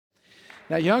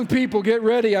Now, young people, get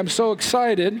ready. I'm so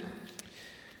excited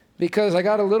because I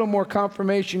got a little more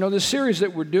confirmation. You know, the series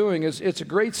that we're doing, it's a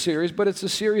great series, but it's a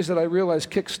series that I realize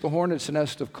kicks the hornet's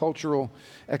nest of cultural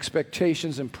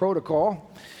expectations and protocol.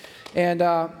 And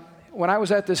when I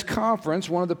was at this conference,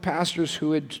 one of the pastors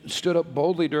who had stood up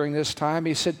boldly during this time,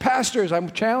 he said, "Pastors, I'm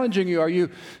challenging you. Are you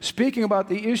speaking about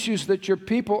the issues that your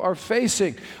people are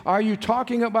facing? Are you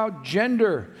talking about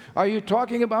gender? Are you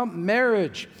talking about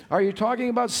marriage? Are you talking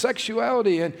about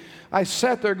sexuality?" And I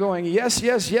sat there going, yes,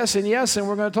 yes, yes, and yes, and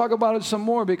we're going to talk about it some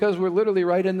more because we're literally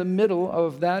right in the middle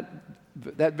of that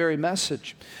very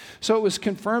message. So it was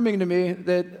confirming to me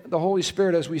that the Holy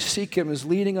Spirit, as we seek Him, is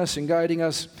leading us and guiding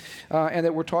us, and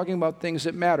that we're talking about things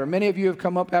that matter. Many of you have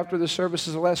come up after the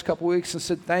services the last couple of weeks and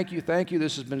said, thank you,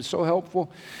 this has been so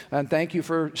helpful, and thank you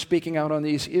for speaking out on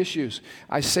these issues.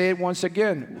 I say it once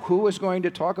again, who is going to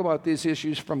talk about these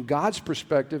issues from God's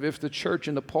perspective if the church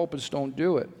and the pulpits don't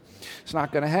do it? It's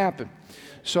not going to happen.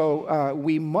 So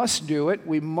we must do it.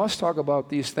 We must talk about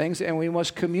these things, and we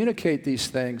must communicate these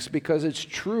things because it's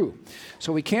true.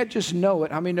 So we can't just know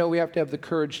it. How many know we have to have the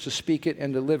courage to speak it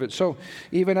and to live it? So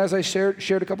even as I shared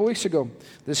a couple weeks ago,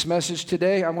 this message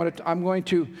today, I'm going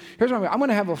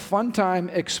to have a fun time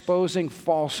exposing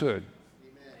falsehood.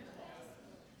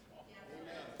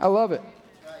 I love it.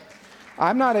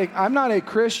 I'm not a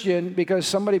Christian because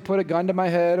somebody put a gun to my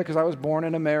head or because I was born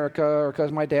in America or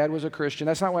because my dad was a Christian.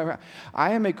 That's not why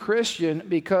I am a Christian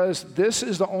because this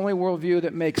is the only worldview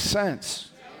that makes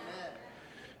sense.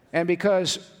 And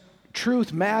because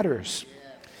truth matters.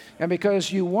 And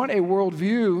because you want a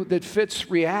worldview that fits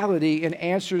reality and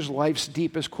answers life's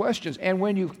deepest questions. And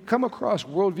when you come across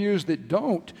worldviews that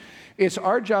don't, it's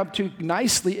our job to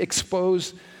nicely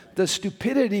expose the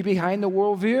stupidity behind the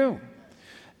worldview.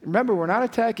 Remember, we're not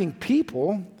attacking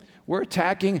people, we're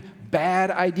attacking bad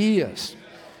ideas.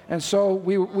 And so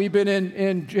we've been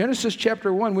in Genesis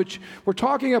chapter 1, which we're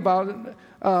talking about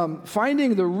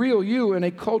finding the real you in a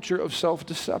culture of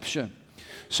self-deception.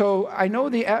 So I know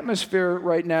the atmosphere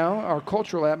right now, our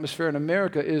cultural atmosphere in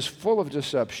America is full of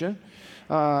deception.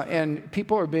 And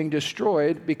people are being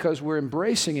destroyed because we're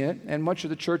embracing it, and much of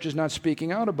the church is not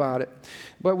speaking out about it.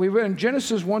 But we read in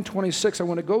Genesis 1:26, I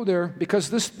want to go there because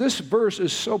this verse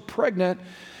is so pregnant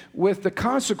with the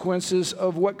consequences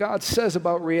of what God says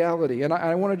about reality. And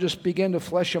I want to just begin to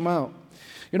flesh them out.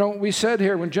 You know, we said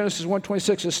here when Genesis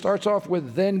 1:26, it starts off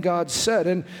with, "Then God said."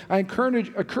 And I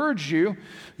encourage you,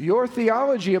 your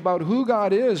theology about who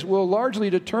God is will largely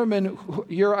determine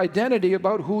your identity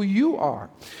about who you are.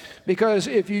 Because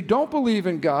if you don't believe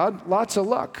in God, lots of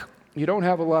luck. You don't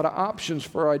have a lot of options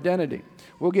for identity.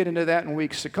 We'll get into that in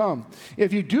weeks to come.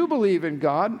 If you do believe in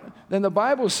God, then the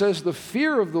Bible says the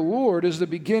fear of the Lord is the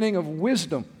beginning of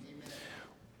wisdom.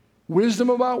 Wisdom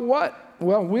about what?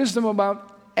 Well, wisdom about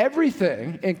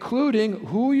everything, including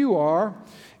who you are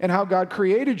and how God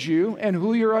created you and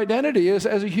who your identity is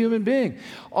as a human being.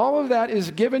 All of that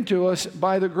is given to us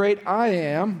by the great I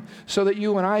Am so that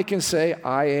you and I can say,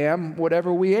 I am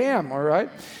whatever we am, all right?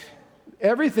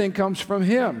 Everything comes from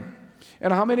Him.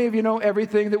 And how many of you know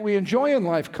everything that we enjoy in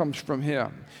life comes from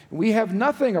Him? We have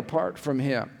nothing apart from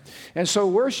Him. And so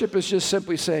worship is just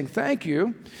simply saying thank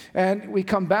you. And we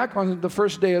come back on the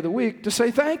first day of the week to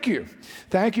say thank you.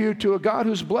 Thank you to a God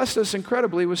who's blessed us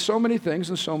incredibly with so many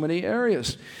things in so many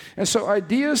areas. And so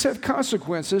ideas have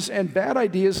consequences, and bad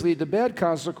ideas lead to bad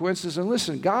consequences. And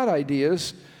listen, God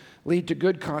ideas lead to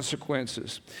good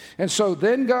consequences. And so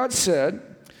then God said,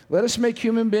 "Let us make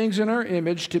human beings in our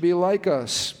image to be like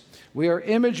us." We are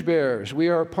image bearers. We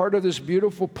are part of this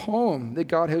beautiful poem that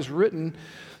God has written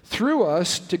through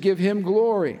us to give Him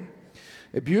glory.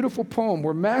 A beautiful poem.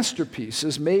 We're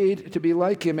masterpieces made to be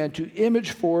like Him and to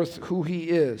image forth who He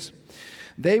is.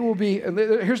 They will be, and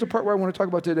here's the part where I want to talk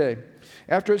about today.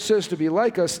 After it says to be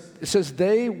like us, it says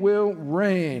they will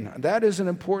reign. That is an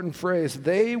important phrase.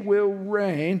 They will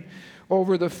reign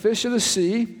over the fish of the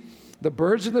sea, the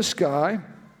birds of the sky,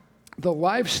 the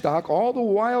livestock, all the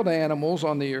wild animals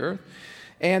on the earth,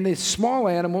 and the small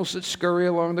animals that scurry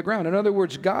along the ground. In other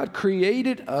words, God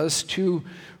created us to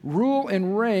rule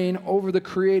and reign over the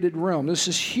created realm. This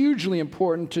is hugely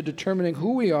important to determining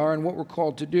who we are and what we're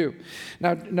called to do.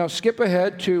 Now skip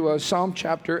ahead to Psalm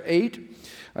chapter 8,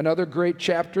 another great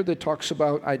chapter that talks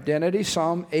about identity,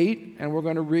 Psalm 8, and we're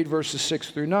going to read verses 6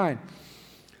 through 9.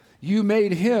 You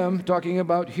made Him, talking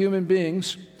about human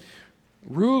beings,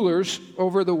 rulers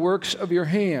over the works of your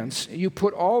hands. You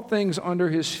put all things under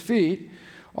His feet,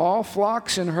 All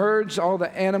flocks and herds, all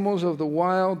the animals of the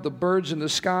wild, the birds in the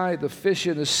sky, the fish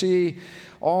in the sea,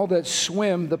 all that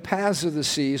swim the paths of the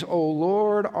seas. O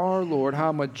Lord, our Lord,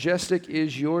 how majestic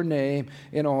is your name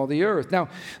in all the earth. Now,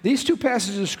 these two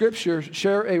passages of Scripture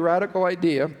share a radical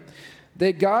idea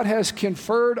that God has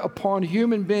conferred upon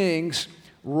human beings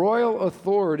royal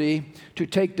authority to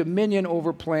take dominion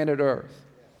over planet Earth.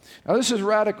 Now, this is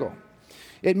radical.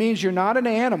 It means you're not an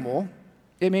animal.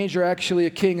 It means you're actually a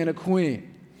king and a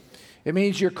queen. It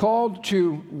means you're called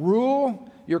to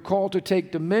rule. You're called to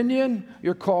take dominion.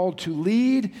 You're called to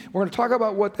lead. We're going to talk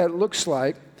about what that looks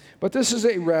like, but this is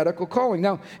a radical calling.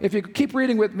 Now, if you keep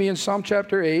reading with me in Psalm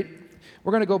chapter 8,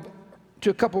 we're going to go to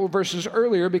a couple of verses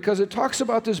earlier because it talks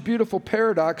about this beautiful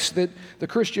paradox that the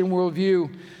Christian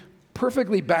worldview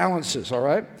perfectly balances, all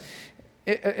right?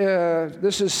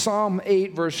 This is Psalm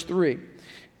 8, verse 3.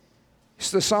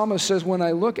 The psalmist says, when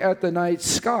I look at the night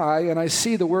sky and I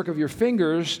see the work of your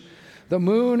fingers, the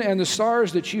moon and the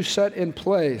stars that you set in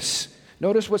place.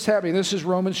 Notice what's happening. This is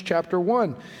Romans chapter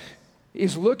 1.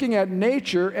 He's looking at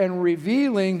nature and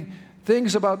revealing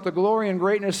things about the glory and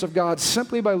greatness of God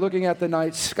simply by looking at the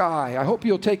night sky. I hope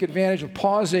you'll take advantage of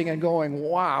pausing and going,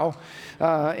 wow,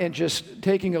 and just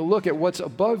taking a look at what's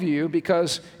above you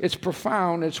because it's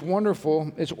profound, it's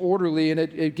wonderful, it's orderly, and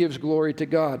it gives glory to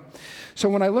God. So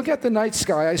when I look at the night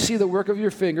sky, I see the work of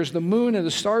your fingers, the moon and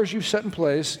the stars you've set in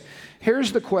place.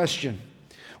 Here's the question.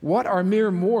 What are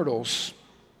mere mortals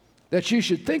that you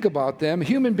should think about them,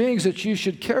 human beings that you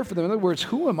should care for them? In other words,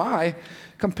 who am I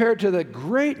compared to the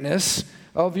greatness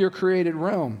of your created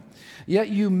realm? Yet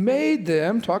you made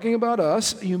them, talking about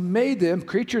us, you made them,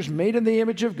 creatures made in the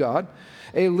image of God,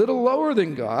 a little lower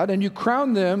than God, and you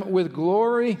crowned them with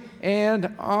glory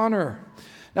and honor.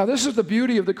 Now, this is the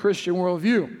beauty of the Christian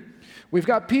worldview. We've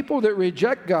got people that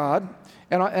reject God,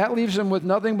 and that leaves them with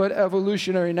nothing but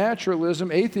evolutionary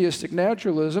naturalism, atheistic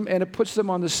naturalism, and it puts them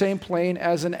on the same plane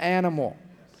as an animal.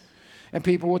 And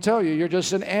people will tell you, you're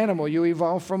just an animal. You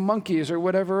evolved from monkeys or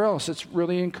whatever else. It's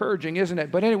really encouraging, isn't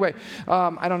it? But anyway,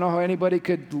 I don't know how anybody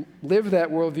could live that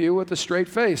worldview with a straight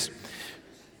face.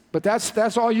 But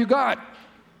that's all you got.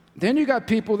 Then you got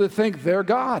people that think they're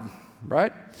God,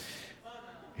 right?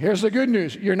 Here's the good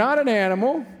news. You're not an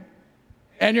animal,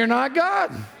 and you're not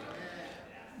God.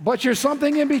 But you're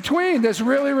something in between that's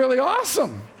really, really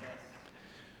awesome.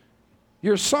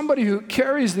 You're somebody who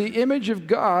carries the image of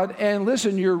God, and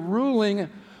listen, you're ruling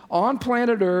on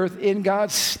planet Earth in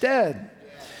God's stead.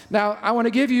 Now, I want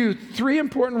to give you 3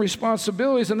 important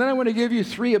responsibilities, and then I want to give you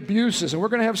 3 abuses, and we're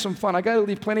going to have some fun. I got to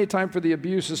leave plenty of time for the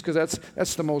abuses because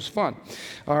that's the most fun.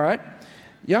 All right?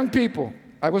 Young people,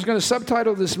 I was going to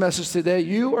subtitle this message today,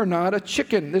 You Are Not a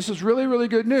Chicken. This is really, really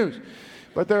good news.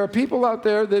 But there are people out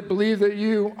there that believe that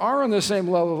you are on the same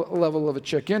level of a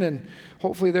chicken, and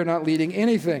hopefully they're not leading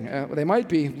anything. They might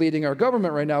be leading our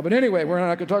government right now, but anyway, we're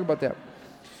not going to talk about that.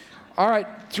 All right,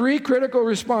 3 critical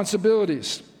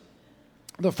responsibilities.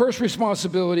 The first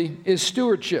responsibility is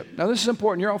stewardship. Now, this is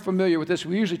important. You're all familiar with this.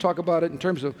 We usually talk about it in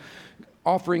terms of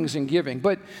offerings and giving.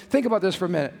 But think about this for a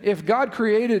minute. If God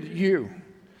created you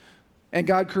and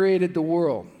God created the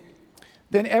world,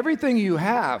 then everything you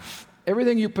have,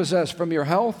 everything you possess, from your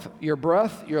health, your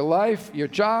breath, your life, your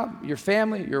job, your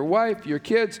family, your wife, your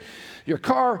kids, your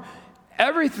car,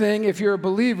 everything, if you're a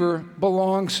believer,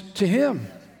 belongs to Him.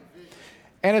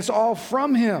 And it's all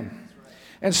from Him.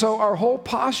 And so our whole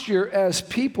posture as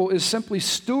people is simply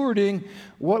stewarding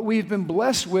what we've been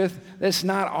blessed with that's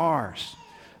not ours.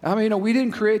 I mean, we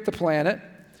didn't create the planet.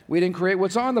 We didn't create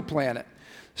what's on the planet.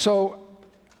 So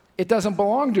it doesn't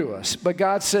belong to us. But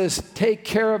God says, take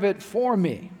care of it for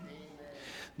me.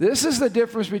 This is the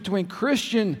difference between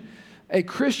a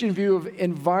Christian view of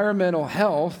environmental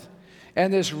health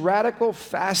and this radical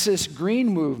fascist green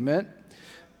movement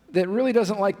that really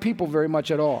doesn't like people very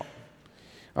much at all.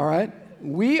 All right?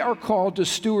 We are called to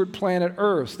steward planet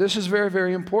Earth. This is very,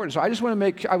 very important. So I just want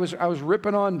to I was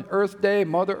ripping on Earth Day,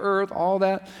 Mother Earth, all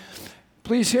that.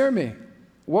 Please hear me.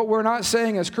 What we're not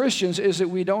saying as Christians is that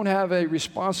we don't have a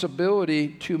responsibility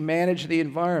to manage the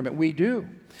environment. We do.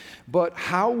 But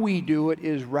how we do it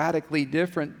is radically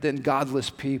different than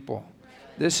godless people.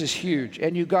 This is huge.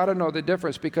 And you got to know the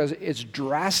difference because it's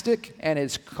drastic and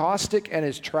it's caustic and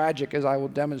it's tragic, as I will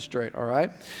demonstrate, all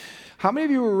right? How many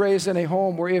of you were raised in a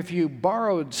home where if you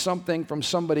borrowed something from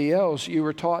somebody else, you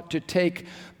were taught to take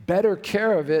better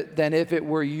care of it than if it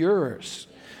were yours?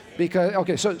 Because,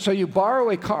 okay, so you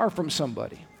borrow a car from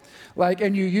somebody,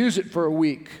 and you use it for a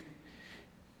week.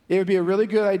 It would be a really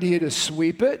good idea to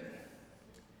sweep it,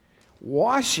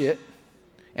 wash it,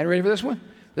 and ready for this one?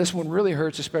 This one really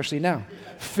hurts, especially now.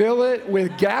 Fill it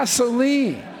with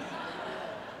gasoline.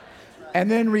 and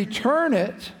then return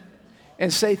it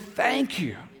and say thank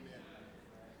you.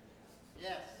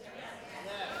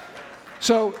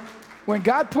 So when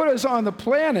God put us on the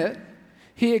planet,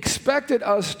 He expected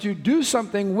us to do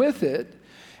something with it,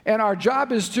 and our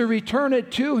job is to return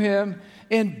it to Him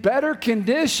in better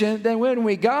condition than when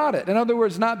we got it. In other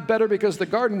words, not better because the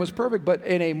garden was perfect, but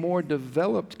in a more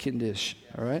developed condition,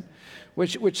 all right?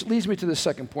 Which leads me to the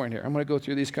second point here. I'm going to go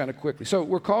through these kind of quickly. So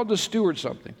we're called to steward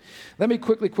something. Let me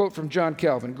quickly quote from John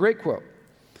Calvin. Great quote.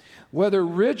 Whether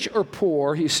rich or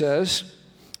poor, he says,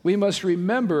 we must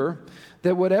remember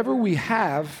that whatever we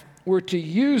have, we're to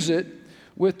use it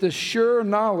with the sure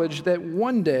knowledge that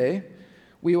one day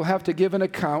we will have to give an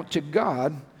account to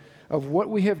God of what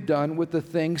we have done with the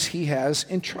things He has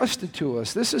entrusted to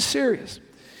us. This is serious.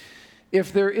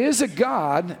 If there is a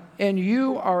God and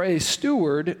you are a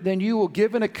steward, then you will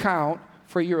give an account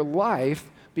for your life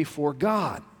before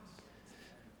God.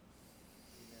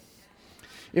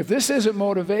 If this isn't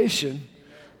motivation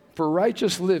for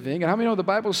righteous living, and how many know the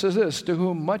Bible says this, to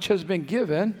whom much has been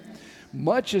given,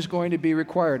 much is going to be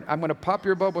required. I'm going to pop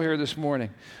your bubble here this morning.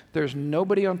 There's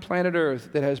nobody on planet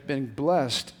Earth that has been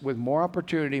blessed with more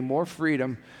opportunity, more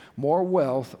freedom, more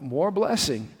wealth, more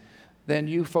blessing than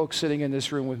you folks sitting in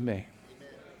this room with me.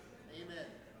 Amen.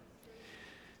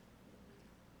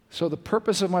 So the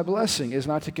purpose of my blessing is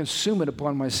not to consume it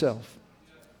upon myself,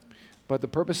 but the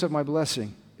purpose of my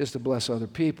blessing is to bless other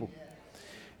people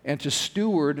and to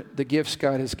steward the gifts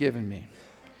God has given me.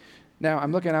 Now,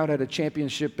 I'm looking out at a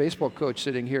championship baseball coach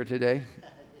sitting here today.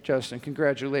 Justin,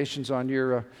 congratulations on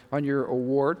your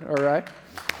award, all right?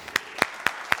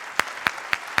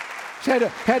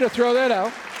 Had to throw that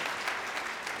out.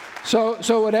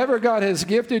 So whatever God has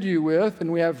gifted you with,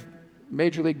 and we have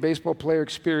Major League Baseball player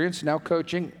experience, now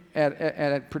coaching and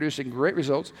at producing great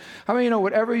results. How many of you know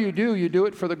whatever you do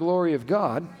it for the glory of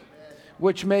God,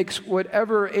 which makes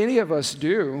whatever any of us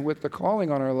do with the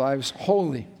calling on our lives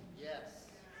holy. Yes.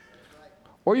 Right.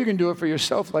 Or you can do it for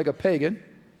yourself like a pagan,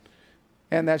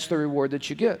 and that's the reward that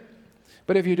you get.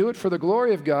 But if you do it for the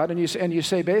glory of God, and you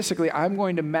say basically, I'm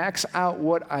going to max out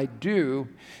what I do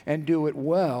and do it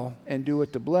well and do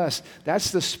it to bless,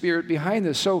 that's the spirit behind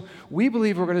this. So we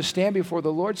believe we're going to stand before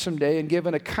the Lord someday and give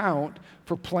an account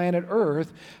for planet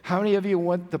Earth. How many of you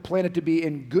want the planet to be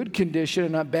in good condition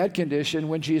and not bad condition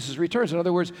when Jesus returns? In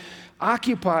other words,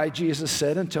 occupy, Jesus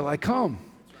said, until I come.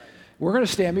 We're going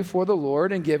to stand before the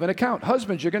Lord and give an account.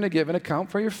 Husbands, you're going to give an account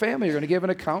for your family. You're going to give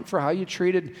an account for how you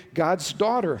treated God's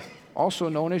daughter, also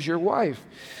known as your wife.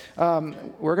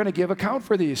 We're going to give account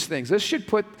for these things. This should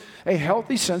put a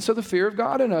healthy sense of the fear of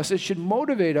God in us. It should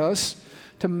motivate us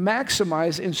to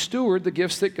maximize and steward the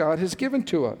gifts that God has given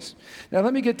to us. Now,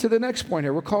 let me get to the next point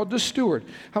here. We're called to steward.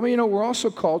 How many of you know we're also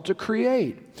called to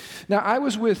create? Now, I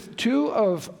was with two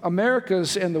of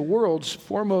America's and the world's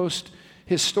foremost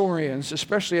historians,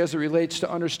 especially as it relates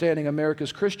to understanding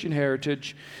America's Christian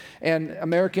heritage and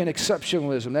American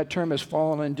exceptionalism. That term has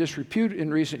fallen in disrepute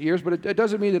in recent years, but it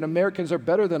doesn't mean that Americans are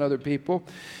better than other people.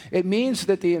 It means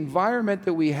that the environment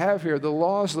that we have here, the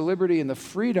laws, the liberty, and the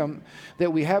freedom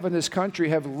that we have in this country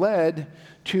have led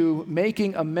to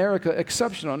making America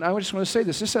exceptional. And I just want to say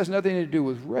this. This has nothing to do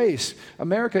with race.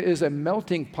 America is a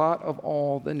melting pot of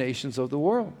all the nations of the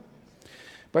world.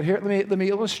 But here, let me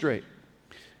illustrate.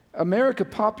 America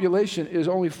population is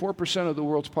only 4% of the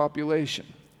world's population,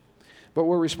 but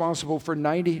we're responsible for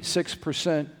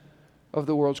 96% of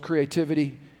the world's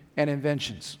creativity and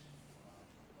inventions.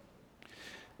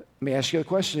 Let me ask you a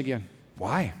question again.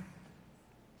 Why?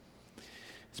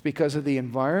 It's because of the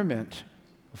environment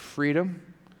of freedom,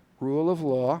 rule of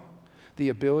law, the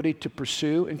ability to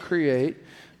pursue and create,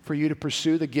 for you to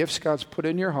pursue the gifts God's put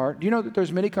in your heart. Do you know that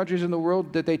there's many countries in the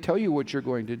world that they tell you what you're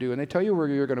going to do, and they tell you where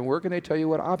you're going to work, and they tell you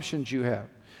what options you have?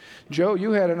 Joe,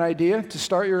 you had an idea to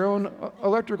start your own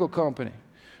electrical company.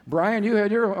 Brian, you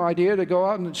had your idea to go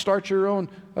out and start your own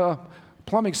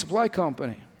plumbing supply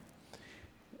company.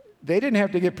 They didn't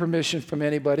have to get permission from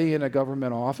anybody in a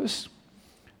government office.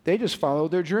 They just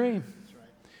followed their dream. That's right.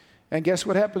 And guess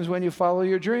what happens when you follow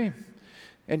your dream?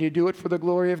 And you do it for the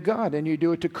glory of God, and you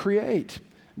do it to create.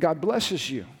 God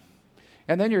blesses you.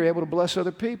 And then you're able to bless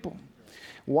other people.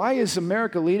 Why is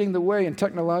America leading the way in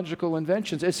technological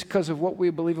inventions? It's because of what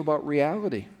we believe about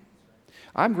reality.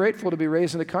 I'm grateful to be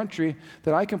raised in a country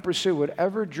that I can pursue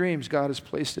whatever dreams God has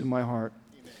placed in my heart.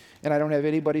 Amen. And I don't have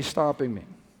anybody stopping me.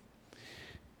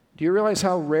 Do you realize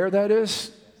how rare that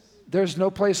is? There's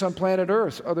no place on planet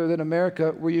Earth other than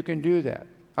America where you can do that.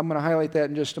 I'm going to highlight that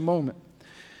in just a moment.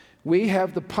 We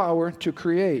have the power to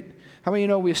create. How many of you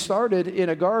know we started in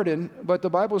a garden, but the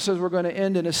Bible says we're going to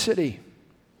end in a city?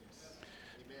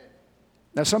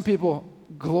 Now, some people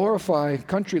glorify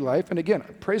country life. And again,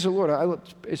 praise the Lord,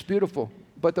 it's beautiful.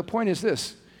 But the point is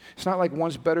this. It's not like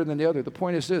one's better than the other. The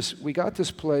point is this. We got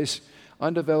this place,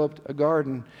 undeveloped, a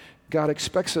garden. God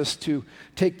expects us to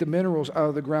take the minerals out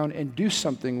of the ground and do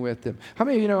something with them. How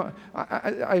many of you know,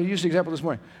 I used the example this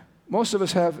morning. Most of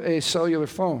us have a cellular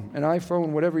phone, an iPhone,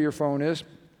 whatever your phone is.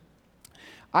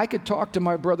 I could talk to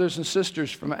my brothers and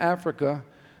sisters from Africa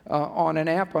on an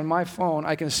app on my phone.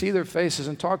 I can see their faces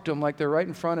and talk to them like they're right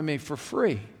in front of me for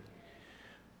free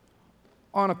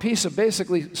on a piece of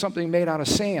basically something made out of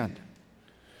sand.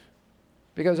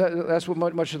 Because that's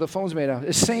what much of the phone's made out of.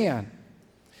 It's sand.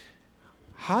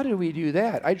 How did we do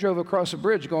that? I drove across a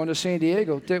bridge going to San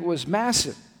Diego. It was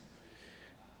massive.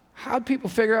 How'd people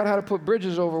figure out how to put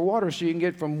bridges over water so you can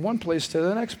get from one place to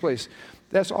the next place?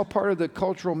 That's all part of the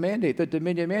cultural mandate, the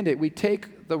dominion mandate. We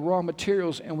take the raw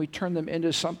materials and we turn them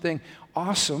into something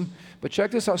awesome. But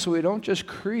check this out, so we don't just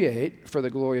create for the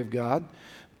glory of God,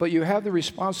 but you have the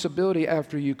responsibility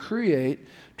after you create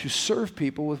to serve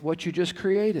people with what you just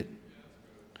created.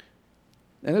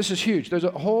 And this is huge. There's a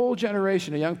whole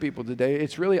generation of young people today.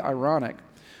 It's really ironic.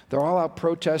 They're all out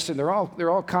protesting. They're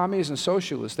all commies and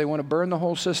socialists. They want to burn the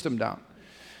whole system down.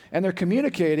 And they're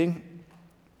communicating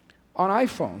on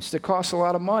iPhones that cost a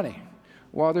lot of money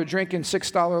while they're drinking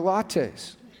 $6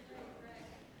 lattes.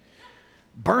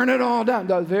 Burn it all down.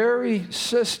 The very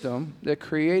system that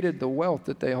created the wealth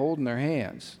that they hold in their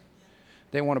hands,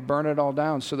 they want to burn it all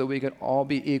down so that we can all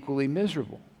be equally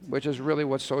miserable, which is really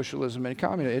what socialism and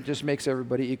communism, it just makes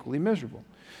everybody equally miserable.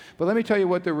 But let me tell you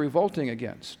what they're revolting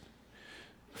against.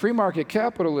 Free market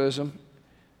capitalism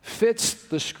fits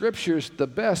the scriptures the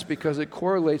best because it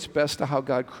correlates best to how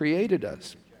God created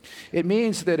us. It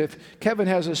means that if Kevin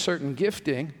has a certain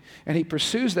gifting and he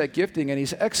pursues that gifting and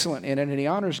he's excellent in it and he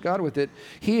honors God with it,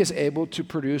 he is able to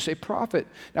produce a profit.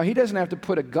 Now, he doesn't have to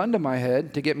put a gun to my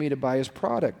head to get me to buy his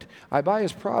product. I buy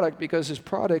his product because his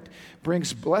product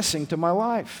brings blessing to my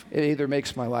life. It either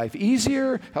makes my life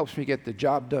easier, helps me get the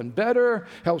job done better,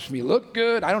 helps me look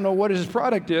good. I don't know what his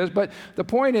product is, but the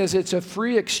point is it's a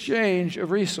free exchange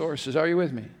of resources. Are you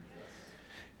with me?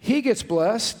 He gets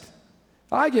blessed.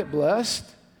 I get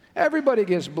blessed. Everybody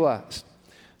gets blessed.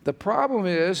 The problem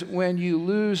is when you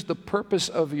lose the purpose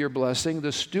of your blessing,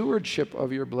 the stewardship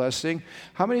of your blessing.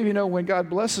 How many of you know when God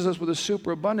blesses us with a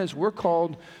superabundance, we're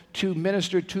called to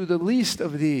minister to the least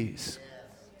of these?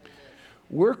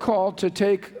 We're called to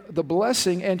take the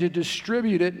blessing and to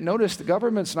distribute it. Notice the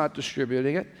government's not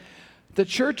distributing it. The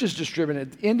church is distributing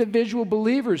it. Individual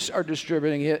believers are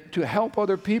distributing it to help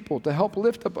other people, to help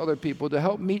lift up other people, to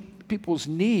help meet people's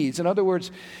needs. In other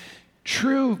words,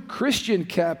 true Christian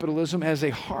capitalism has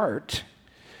a heart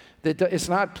that it's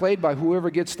not played by whoever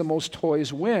gets the most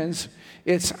toys wins.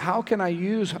 It's how can I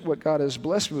use what God has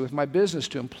blessed me with, my business,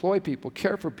 to employ people,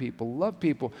 care for people, love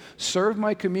people, serve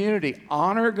my community,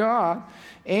 honor God,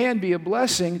 and be a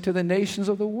blessing to the nations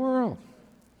of the world.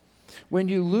 When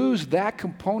you lose that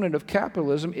component of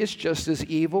capitalism, it's just as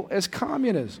evil as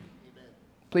communism.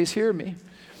 Please hear me.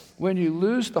 When you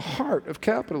lose the heart of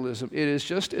capitalism, it is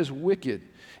just as wicked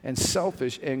and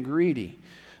selfish and greedy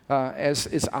as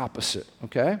its opposite,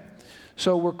 okay?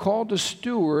 So we're called to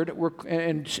steward,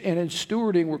 and in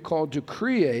stewarding we're called to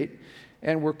create,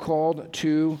 and we're called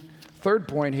to, third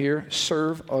point here,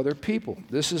 serve other people.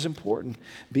 This is important.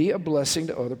 Be a blessing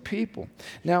to other people.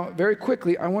 Now, very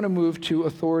quickly, I want to move to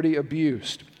authority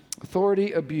abused.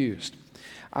 Authority abused.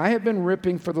 I have been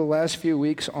ripping for the last few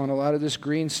weeks on a lot of this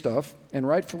green stuff, and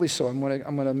rightfully so. I'm going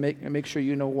to make sure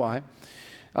you know why.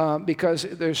 Because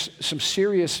there's some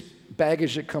serious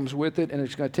baggage that comes with it, and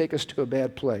it's going to take us to a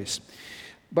bad place.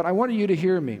 But I want you to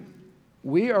hear me.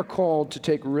 We are called to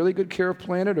take really good care of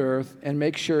planet Earth and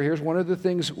make sure, here's one of the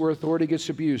things where authority gets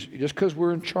abused. Just because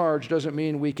we're in charge doesn't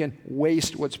mean we can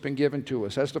waste what's been given to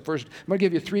us. That's the first. I'm going to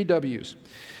give you 3 W's.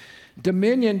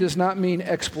 Dominion does not mean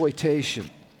exploitation.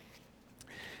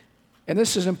 And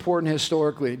this is important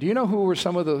historically. Do you know who were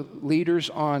some of the leaders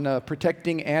on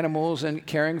protecting animals and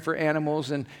caring for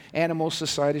animals and animal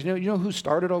societies? You know who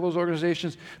started all those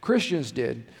organizations? Christians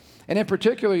did. And in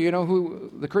particular, you know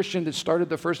who the Christian that started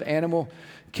the first animal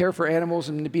care for animals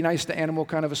and be nice to animal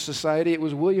kind of a society? It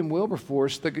was William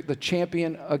Wilberforce, the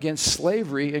champion against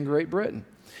slavery in Great Britain.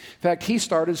 In fact, he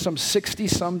started some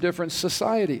 60-some different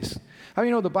societies. How do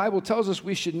you know the Bible tells us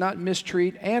we should not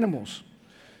mistreat animals?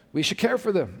 We should care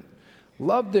for them.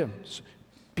 Love them,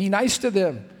 be nice to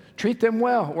them, treat them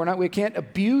well. We can't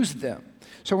abuse them.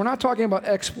 So we're not talking about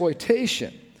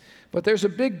exploitation, but there's a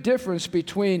big difference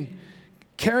between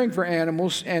caring for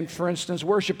animals and, for instance,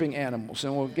 worshiping animals.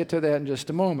 And we'll get to that in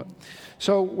just a moment.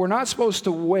 So we're not supposed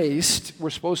to waste. We're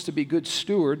supposed to be good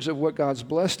stewards of what God's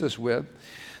blessed us with.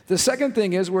 The second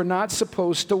thing is we're not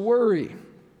supposed to worry.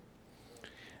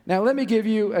 Now, let me give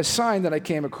you a sign that I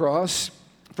came across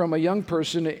from a young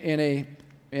person in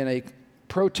a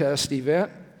protest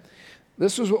event.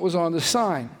 This was what was on the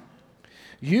sign.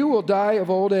 You will die of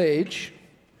old age.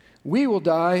 We will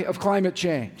die of climate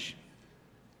change.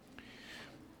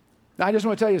 Now, I just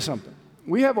want to tell you something.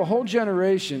 We have a whole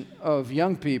generation of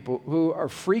young people who are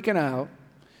freaking out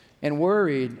and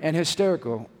worried and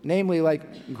hysterical, namely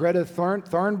like Greta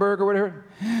Thunberg or whatever.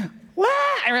 What?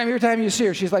 Every time you see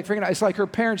her, she's like freaking out. It's like her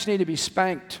parents need to be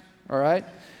spanked, all right?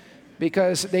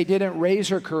 Because they didn't raise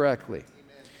her correctly.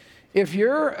 If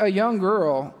you're a young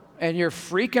girl and you're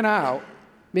freaking out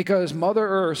because Mother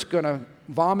Earth's going to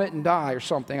vomit and die or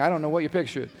something, I don't know what you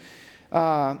picture.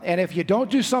 And if you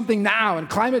don't do something now, and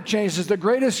climate change is the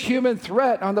greatest human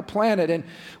threat on the planet, and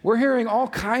we're hearing all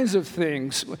kinds of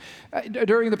things.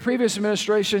 During the previous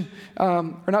administration,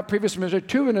 or not previous administration,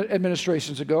 2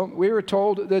 administrations ago, we were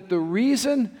told that the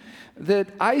reason that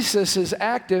ISIS is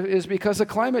active is because of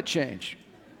climate change.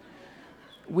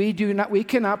 We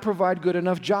cannot provide good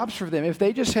enough jobs for them. If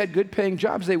they just had good paying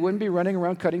jobs, they wouldn't be running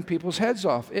around cutting people's heads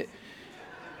off.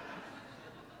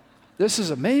 This is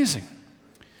amazing.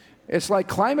 It's like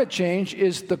climate change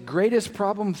is the greatest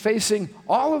problem facing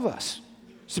all of us.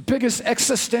 It's the biggest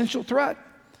existential threat.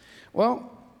 Well,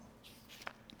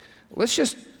 let's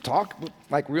just talk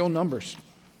like real numbers.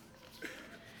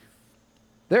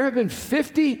 There have been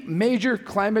 50 major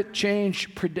climate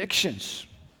change predictions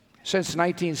since the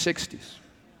 1960s.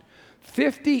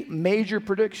 50 major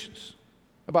predictions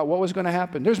about what was going to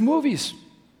happen. There's movies.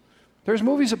 There's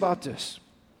movies about this.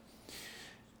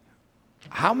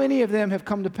 How many of them have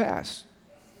come to pass?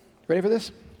 Ready for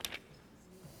this?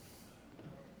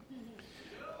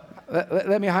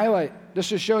 Let me highlight, just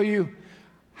to show you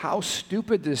how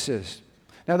stupid this is.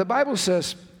 Now, the Bible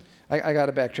says, I got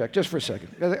to backtrack just for a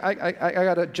second. I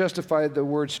got to justify the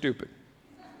word stupid.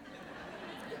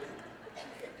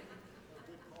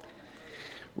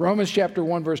 Romans chapter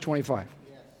 1, verse 25.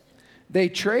 They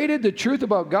traded the truth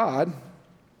about God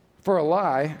for a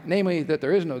lie, namely that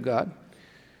there is no God.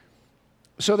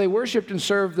 So they worshiped and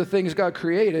served the things God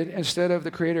created instead of the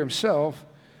Creator himself,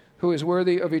 who is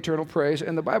worthy of eternal praise.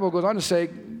 And the Bible goes on to say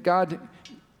God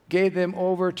gave them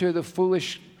over to the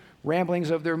foolish ramblings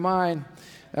of their mind,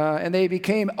 and they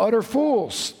became utter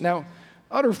fools. Now,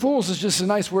 utter fools is just a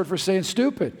nice word for saying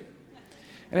stupid.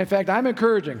 And in fact, I'm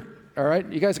encouraging, all right,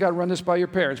 you guys got to run this by your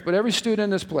parents, but every student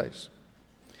in this place,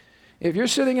 if you're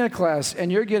sitting in a class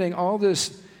and you're getting all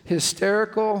this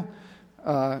hysterical,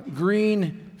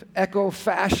 green,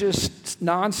 eco-fascist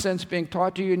nonsense being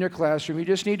taught to you in your classroom, you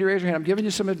just need to raise your hand. I'm giving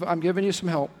you some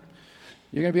help.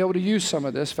 You're going to be able to use some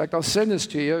of this. In fact, I'll send this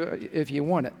to you if you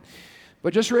want it.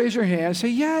 But just raise your hand and say,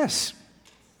 yes.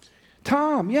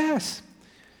 Tom, yes.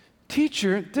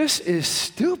 Teacher, this is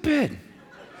stupid.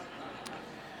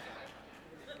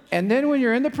 And then when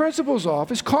you're in the principal's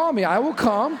office, call me. I will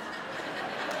come.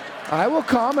 I will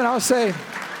come and I'll say,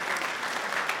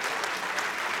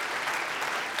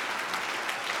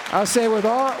 with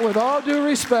all due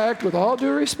respect,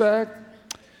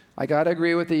 I got to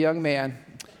agree with the young man.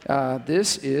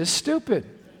 This is stupid.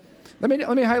 Let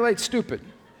me highlight stupid.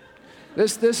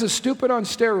 This is stupid on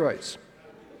steroids.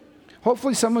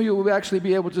 Hopefully some of you will actually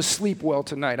be able to sleep well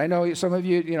tonight. I know some of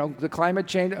you, the climate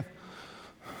change.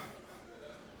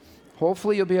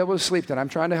 Hopefully you'll be able to sleep tonight. I'm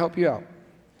trying to help you out.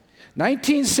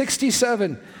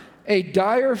 1967. A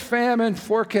dire famine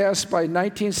forecast by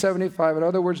 1975. In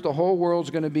other words, the whole world's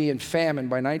going to be in famine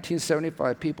by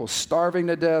 1975. People starving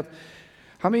to death.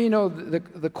 How many of you know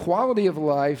the quality of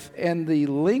life and the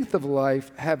length of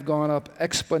life have gone up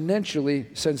exponentially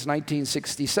since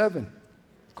 1967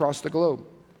 across the globe?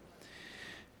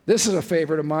 This is a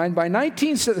favorite of mine.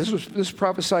 This was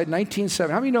prophesied in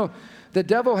 1970. How many know the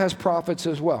devil has prophets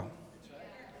as well?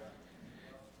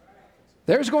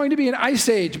 There's going to be an ice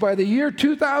age by the year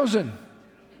 2000.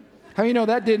 How many know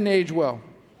that didn't age well?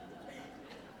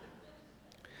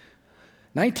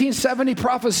 1970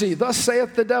 prophecy, thus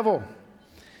saith the devil.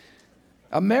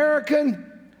 America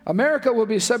will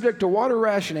be subject to water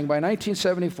rationing by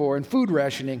 1974 and food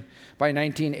rationing by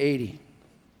 1980.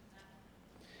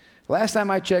 Last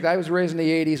time I checked, I was raised in the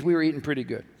 80s, we were eating pretty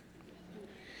good.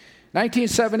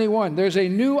 1971, there's a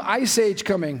new ice age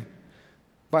coming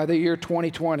by the year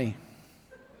 2020.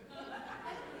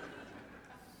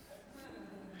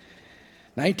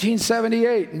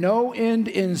 1978, no end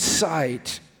in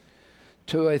sight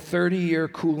to a 30-year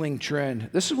cooling trend.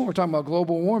 This is when we're talking about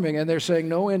global warming, and they're saying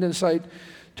no end in sight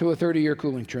to a 30-year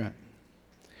cooling trend.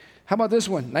 How about this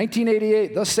one?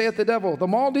 1988, thus saith the devil, the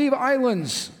Maldive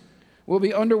Islands will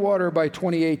be underwater by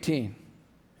 2018.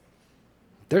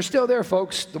 They're still there,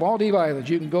 folks, the Maldive Islands.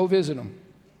 You can go visit them.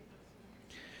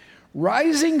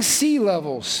 Rising sea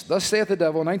levels, thus saith the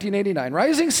devil, 1989,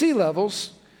 rising sea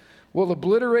levels will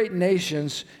obliterate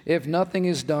nations if nothing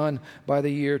is done by the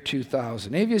year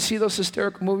 2000. Any of you see those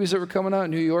hysterical movies that were coming out?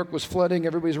 New York was flooding,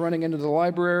 everybody's running into the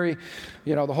library,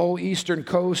 the whole eastern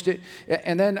coast.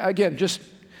 And then again, just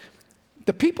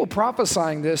the people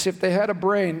prophesying this, if they had a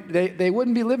brain, they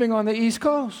wouldn't be living on the East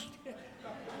Coast.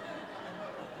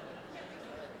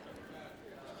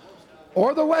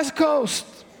 Or the West Coast.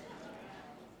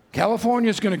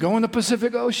 California's going to go in the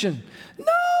Pacific Ocean. No,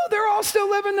 they're all still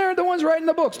living there. The ones writing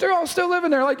the books, they're all still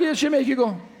living there. Like, it should make you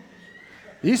go,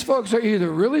 these folks are either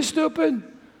really stupid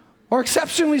or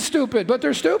exceptionally stupid. But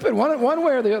they're stupid. One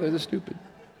way or the other, they're stupid.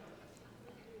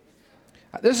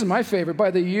 This is my favorite.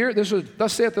 By the year, this was,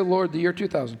 thus saith the Lord, the year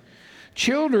 2000.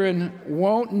 Children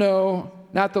won't know,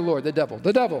 not the Lord, the devil.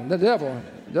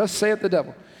 Thus saith the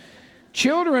devil.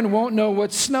 Children won't know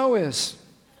what snow is.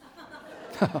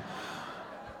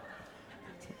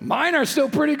 Mine are still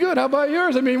pretty good. How about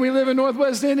yours? I mean, we live in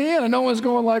Northwest Indiana. No one's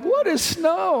going like, what is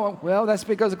snow? Well, that's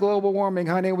because of global warming,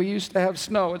 honey. We used to have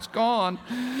snow. It's gone.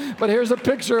 But here's a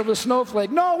picture of a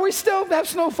snowflake. No, we still have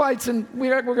snow fights, and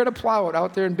we're going to plow it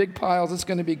out there in big piles. It's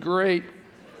going to be great.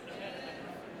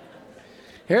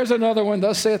 Here's another one.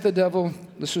 Thus saith the devil.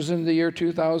 This was in the year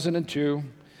 2002.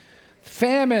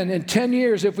 Famine in 10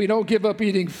 years if we don't give up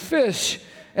eating fish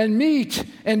and meat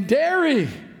and dairy.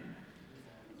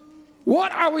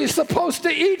 What are we supposed to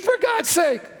eat, for God's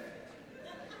sake?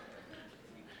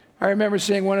 I remember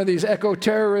seeing one of these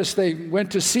eco-terrorists. They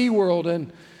went to SeaWorld,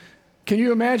 and can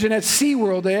you imagine at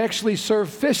SeaWorld they actually serve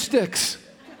fish sticks?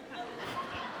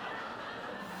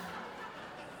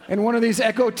 And one of these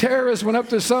eco-terrorists went up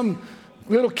to some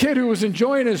little kid who was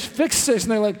enjoying his fish sticks,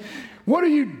 and they're like, what are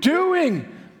you doing?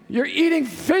 You're eating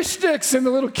fish sticks. And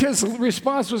the little kid's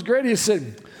response was great. He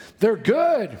said, they're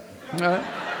good.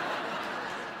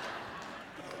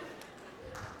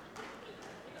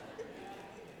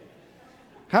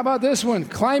 How about this one?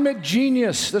 Climate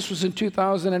genius. This was in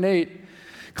 2008.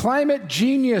 Climate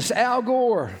genius Al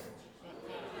Gore.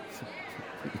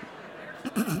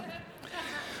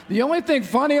 The only thing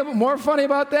more funny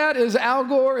about that is Al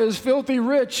Gore is filthy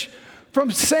rich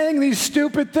from saying these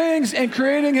stupid things and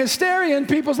creating hysteria in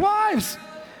people's lives.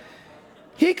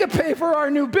 He could pay for our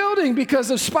new building because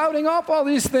of spouting off all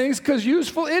these things because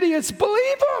useful idiots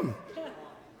believe him.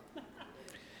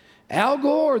 Al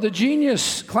Gore, the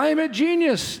genius, climate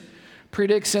genius,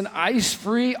 predicts an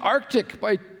ice-free Arctic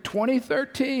by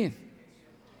 2013.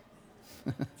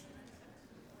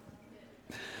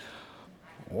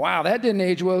 Wow, that didn't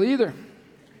age well either.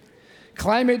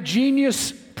 Climate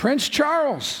genius Prince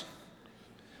Charles.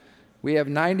 We have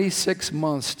 96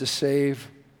 months to save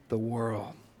the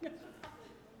world.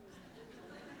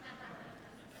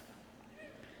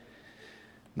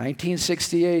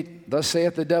 1968, thus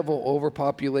saith the devil,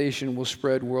 overpopulation will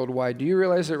spread worldwide. Do you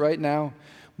realize that right now,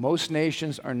 most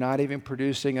nations are not even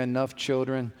producing enough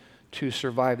children to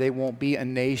survive? They won't be a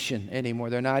nation anymore.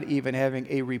 They're not even having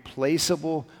a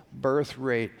replaceable birth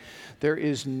rate. There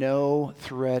is no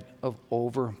threat of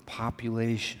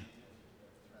overpopulation.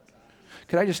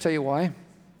 Can I just tell you why?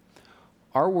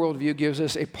 Our worldview gives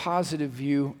us a positive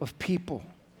view of people.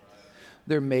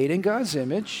 They're made in God's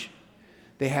image.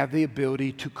 They have the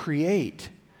ability to create.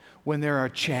 When there are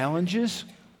challenges,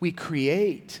 we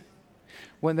create.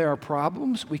 When there are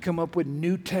problems, we come up with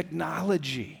new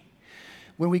technology.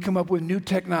 When we come up with new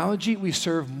technology, we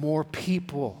serve more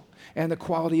people, and the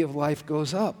quality of life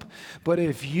goes up. But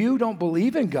if you don't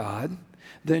believe in God,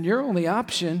 then your only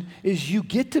option is you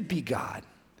get to be God.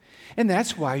 And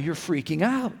that's why you're freaking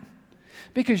out,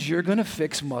 because you're going to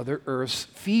fix Mother Earth's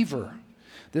fever.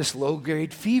 This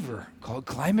low-grade fever called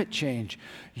climate change.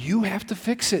 You have to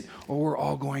fix it or we're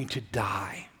all going to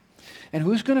die. And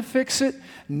who's going to fix it?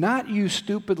 Not you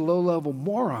stupid low-level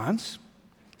morons.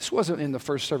 This wasn't in the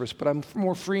first service, but I'm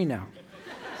more free now.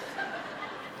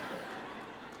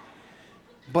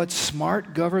 But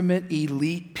smart government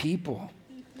elite people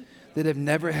that have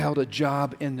never held a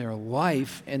job in their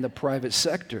life in the private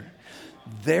sector.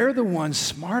 They're the ones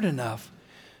smart enough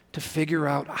to figure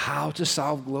out how to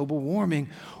solve global warming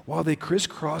while they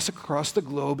crisscross across the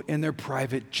globe in their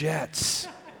private jets.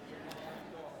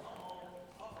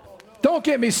 Don't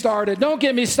get me started. Don't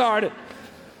get me started.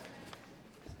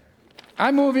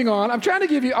 I'm moving on. I'm trying to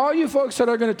give you, all you folks that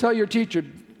are going to tell your teacher,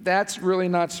 that's really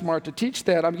not smart to teach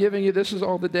that. I'm giving you, this is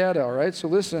all the data, all right? So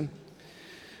listen.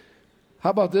 How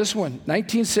about this one?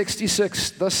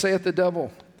 1966, thus saith the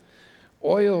devil,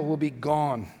 oil will be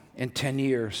gone in 10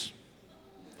 years.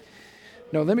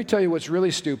 Now, let me tell you what's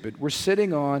really stupid. We're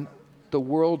sitting on the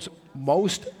world's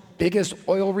biggest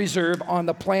oil reserve on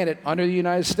the planet under the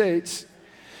United States,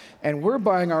 and we're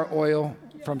buying our oil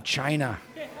from China.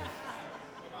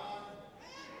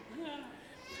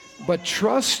 But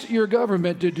trust your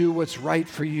government to do what's right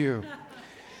for you.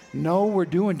 No, we're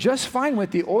doing just fine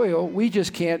with the oil. We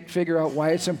just can't figure out why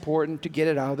it's important to get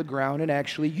it out of the ground and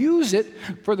actually use it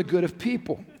for the good of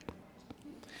people.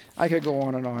 I could go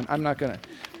on and on. I'm not going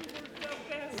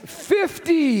to.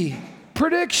 50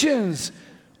 predictions,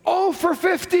 all for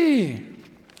 50.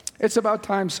 It's about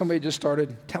time somebody just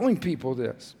started telling people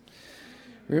this.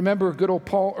 Remember good old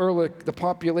Paul Ehrlich, The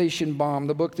Population Bomb,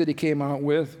 the book that he came out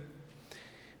with?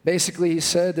 Basically, he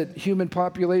said that human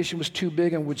population was too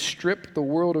big and would strip the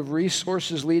world of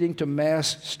resources, leading to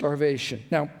mass starvation.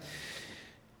 Now,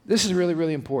 this is really,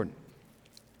 really important.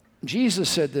 Jesus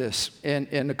said this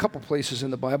in a couple places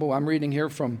in the Bible. I'm reading here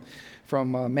from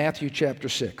Matthew chapter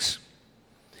 6.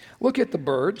 Look at the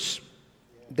birds.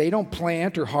 They don't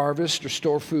plant or harvest or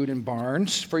store food in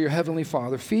barns, for your heavenly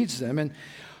Father feeds them. And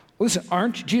listen,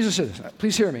 Jesus said this,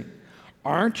 please hear me.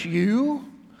 Aren't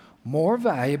you more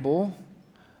valuable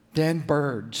than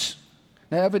birds?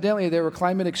 Now, evidently, they were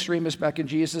climate extremists back in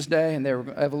Jesus' day, and they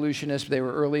were evolutionists. They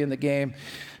were early in the game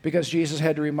because Jesus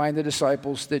had to remind the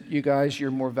disciples that you guys,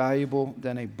 you're more valuable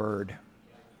than a bird.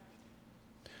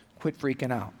 Quit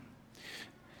freaking out.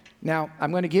 Now,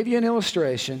 I'm going to give you an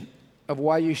illustration of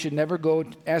why you should never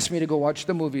ask me to go watch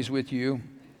the movies with you,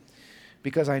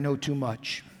 because I know too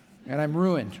much. And I'm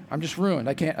ruined. I'm just ruined.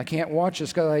 I can't watch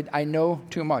this because I know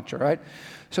too much, all right?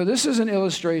 So this is an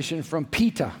illustration from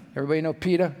PETA. Everybody know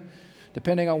PETA?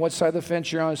 Depending on what side of the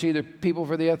fence you're on, it's either people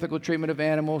for the ethical treatment of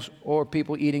animals or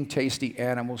people eating tasty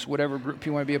animals, whatever group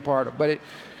you want to be a part of. But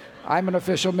I'm an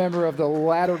official member of the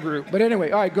latter group. But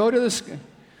anyway, all right, go to this.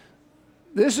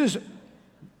 This is,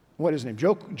 what is his name?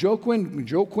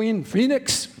 Joaquin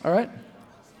Phoenix, all right?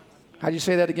 How'd you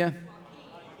say that again?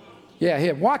 Yeah,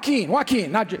 him. Joaquin,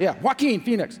 Joaquin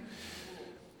Phoenix.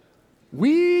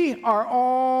 We are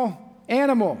all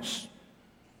animals.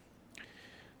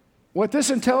 What this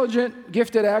intelligent,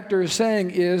 gifted actor is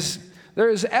saying is there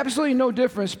is absolutely no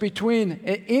difference between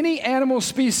any animal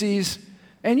species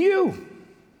and you.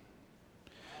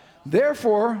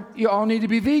 Therefore, you all need to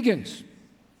be vegans.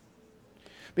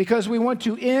 Because we want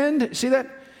to end, see that?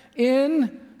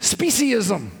 In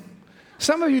speciesism.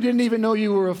 Some of you didn't even know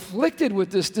you were afflicted with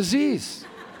this disease.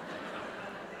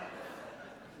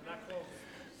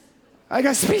 I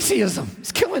got speciesism.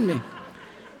 It's killing me.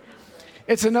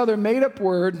 It's another made-up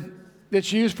word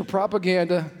that's used for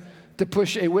propaganda to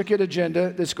push a wicked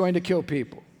agenda that's going to kill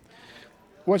people.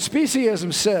 What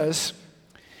speciesism says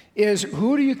is,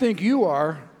 who do you think you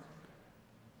are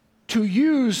to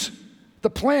use the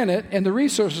planet and the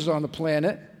resources on the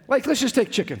planet? Like, let's just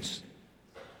take chickens.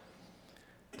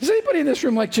 Does anybody in this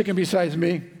room like chicken besides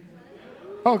me?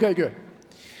 Okay, good.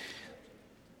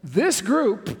 This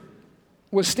group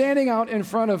was standing out in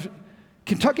front of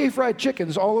Kentucky Fried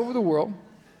Chickens all over the world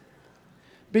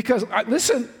because,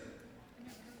 listen,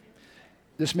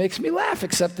 this makes me laugh,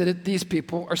 except that these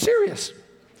people are serious.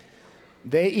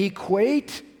 They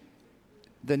equate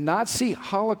the Nazi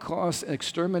Holocaust and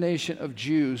extermination of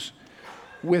Jews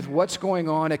with what's going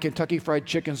on at Kentucky Fried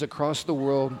Chickens across the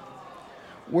world,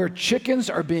 where chickens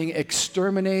are being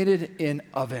exterminated in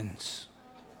ovens.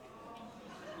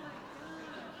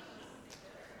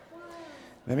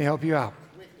 Let me help you out.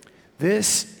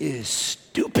 This is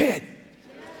stupid.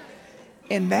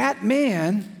 And that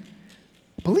man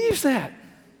believes that,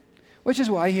 which is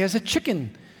why he has a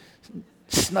chicken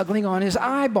snuggling on his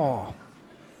eyeball.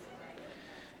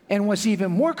 And what's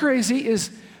even more crazy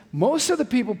is most of the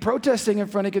people protesting in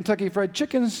front of Kentucky Fried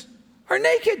Chickens are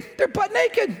naked. They're butt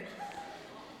naked.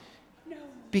 No.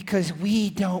 Because we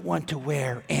don't want to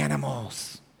wear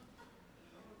animals.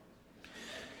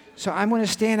 So I'm going to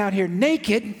stand out here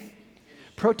naked,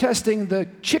 protesting the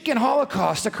chicken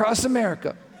holocaust across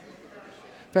America.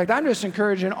 In fact, I'm just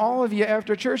encouraging all of you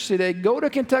after church today, go to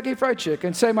Kentucky Fried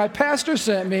Chicken, say, my pastor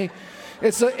sent me.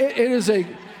 It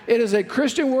is a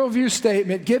Christian worldview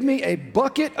statement. Give me a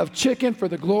bucket of chicken for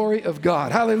the glory of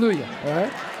God. Hallelujah. All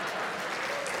right?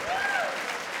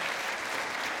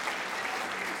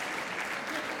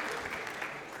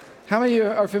 How many of you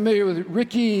are familiar with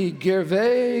Ricky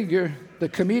Gervais, the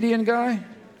comedian guy?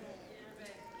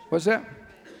 What's that?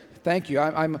 Thank you.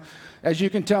 I'm, as you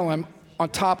can tell, I'm on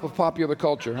top of popular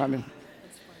culture. I mean,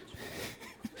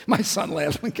 My son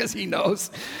laughs because he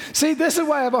knows. See, this is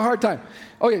why I have a hard time.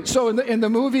 Okay, so in the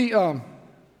movie, help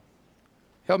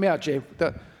me out, Jay.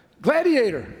 The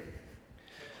Gladiator,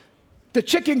 the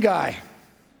chicken guy,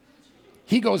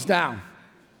 he goes down.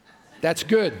 That's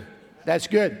good. That's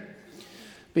good.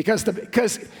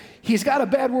 Because he's got a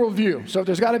bad worldview. So if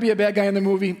there's got to be a bad guy in the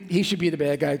movie, he should be the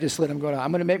bad guy. Just let him go down.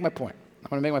 I'm going to make my point.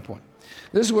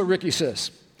 This is what Ricky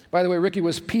says. By the way, Ricky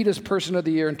was PETA's Person of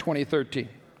the Year in 2013.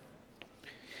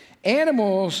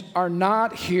 Animals are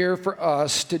not here for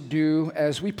us to do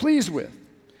as we please with.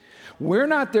 We're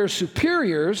not their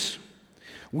superiors.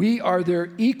 We are their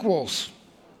equals.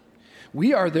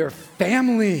 We are their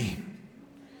family.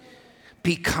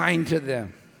 Be kind to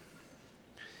them.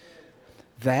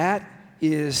 That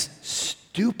is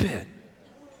stupid.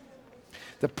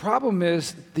 The problem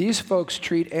is these folks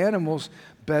treat animals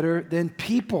better than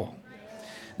people.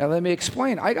 Now let me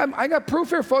explain. I got proof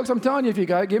here, folks. I'm telling you, if you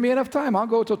give me enough time, I'll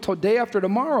go till day after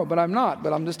tomorrow, but I'm not.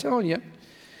 But I'm just telling you.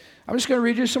 I'm just going to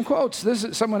read you some quotes.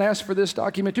 Someone asked for this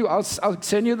document too. I'll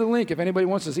send you the link. If anybody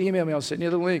wants to email me, I'll send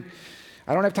you the link.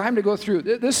 I don't have time to go through.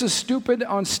 This is stupid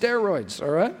on steroids,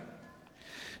 all right?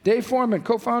 Dave Foreman,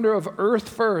 co-founder of Earth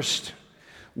First.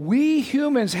 We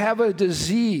humans have a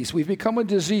disease. We've become a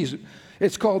disease.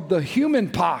 It's called the human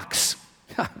pox.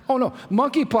 Oh no,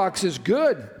 monkey pox is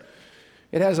good.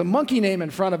 It has a monkey name in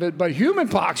front of it, but human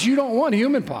pox, you don't want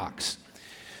human pox.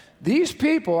 These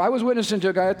people, I was witnessing to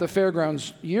a guy at the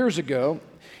fairgrounds years ago.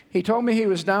 He told me he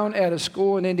was down at a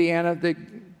school in Indiana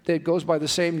that goes by the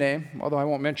same name, although I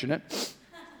won't mention it.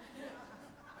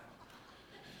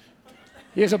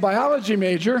 He is a biology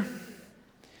major.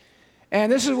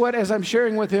 And this is what, as I'm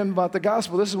sharing with him about the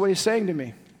gospel, this is what he's saying to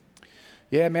me.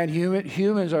 Yeah, man,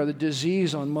 humans are the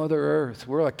disease on Mother Earth.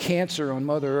 We're a cancer on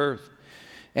Mother Earth.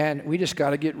 And we just got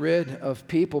to get rid of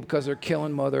people because they're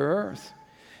killing Mother Earth.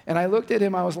 And I looked at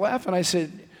him, I was laughing. I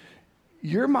said,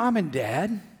 your mom and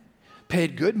dad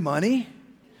paid good money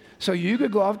so you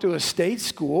could go off to a state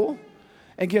school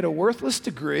and get a worthless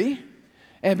degree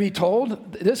and be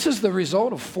told this is the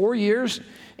result of 4 years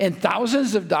and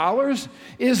thousands of dollars,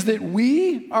 is that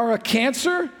we are a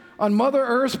cancer on Mother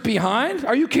Earth behind?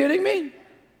 Are you kidding me?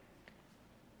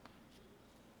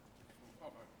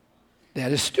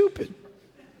 That is stupid.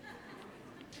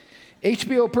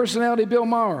 HBO personality Bill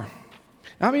Maher.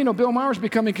 How many you know Bill Maher's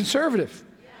becoming conservative,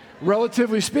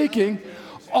 relatively speaking,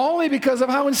 only because of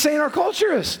how insane our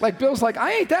culture is. Like Bill's like,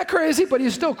 I ain't that crazy, but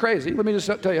he's still crazy. Let me just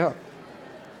tell you how.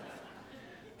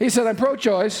 He said, I'm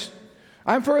pro-choice.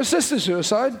 I'm for assisted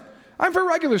suicide. I'm for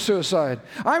regular suicide.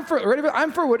 I'm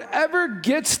for whatever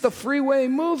gets the freeway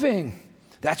moving.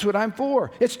 That's what I'm for.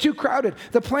 It's too crowded.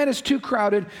 The planet's too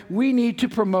crowded. We need to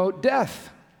promote death.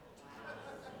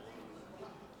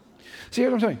 See,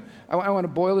 here's what I'm saying. I want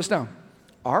to boil this down.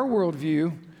 Our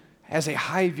worldview has a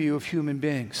high view of human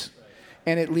beings,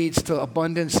 and it leads to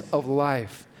abundance of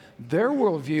life. Their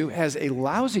worldview has a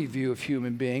lousy view of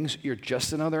human beings. You're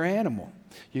just another animal.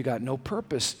 You got no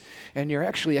purpose, and you're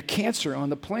actually a cancer on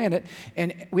the planet,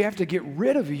 and we have to get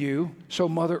rid of you so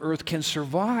Mother Earth can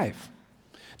survive.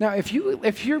 Now, if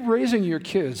you're raising your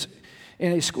kids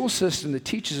in a school system that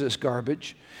teaches this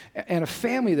garbage, and a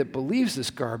family that believes this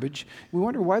garbage, we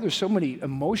wonder why there's so many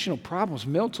emotional problems,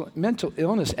 mental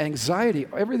illness, anxiety,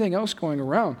 everything else going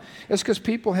around. It's because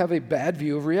people have a bad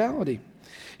view of reality.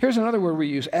 Here's another word we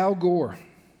use, Al Gore.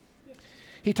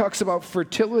 He talks about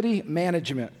fertility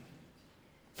management.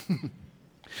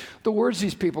 The words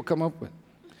these people come up with.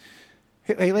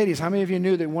 Hey, ladies, how many of you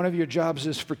knew that one of your jobs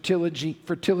is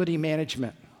fertility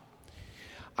management?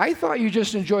 I thought you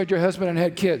just enjoyed your husband and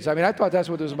had kids. I mean, I thought that's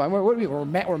what this was about. What are we,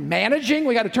 we're managing?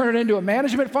 We got to turn it into a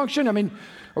management function? I mean,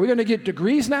 are we going to get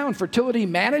degrees now in fertility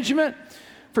management?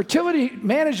 Fertility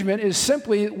management is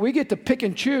simply we get to pick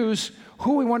and choose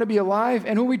who we want to be alive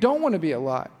and who we don't want to be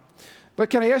alive. But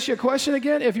can I ask you a question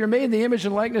again? If you're made in the image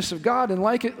and likeness of God and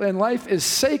life is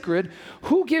sacred,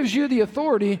 who gives you the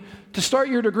authority to start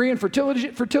your degree in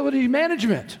fertility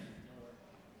management?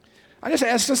 I just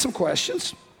asked us some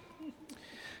questions.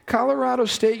 Colorado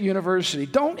State University.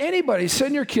 Don't anybody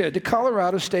send your kid to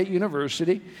Colorado State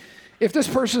University if this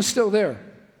person's still there.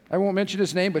 I won't mention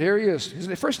his name, but here he is. His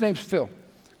first name's Phil.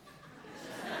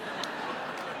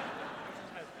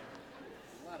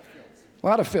 A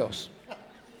lot of Phils.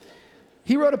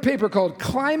 He wrote a paper called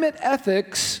Climate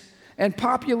Ethics and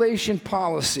Population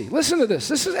Policy. Listen to this.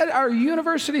 This is at our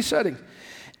university setting.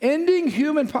 Ending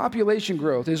human population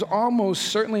growth is almost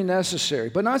certainly necessary,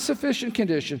 but not sufficient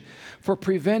condition for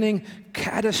preventing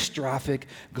catastrophic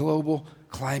global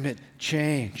climate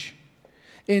change.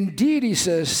 Indeed, he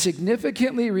says,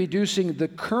 significantly reducing the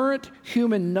current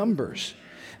human numbers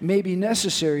may be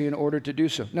necessary in order to do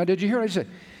so. Now, did you hear what I said?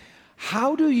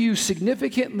 How do you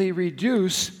significantly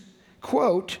reduce,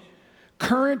 quote,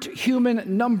 current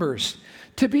human numbers?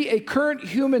 To be a current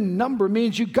human number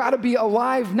means you got to be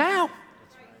alive now.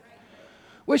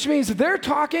 Which means they're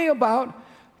talking about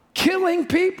killing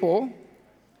people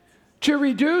to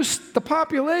reduce the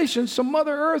population so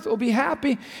Mother Earth will be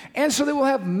happy and so they will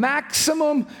have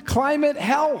maximum climate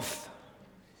health.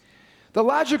 The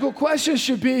logical question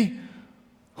should be,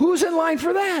 who's in line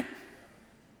for that?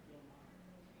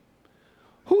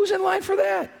 Who's in line for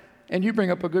that? And you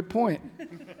bring up a good point.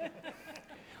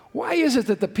 Why is it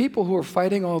that the people who are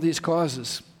fighting all these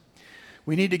causes,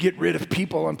 we need to get rid of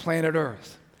people on planet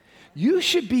Earth, you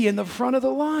should be in the front of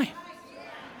the line.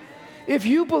 If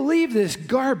you believe this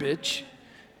garbage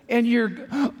and you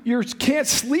can't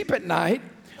sleep at night,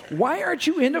 why aren't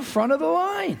you in the front of the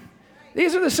line?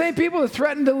 These are the same people that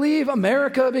threaten to leave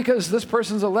America because this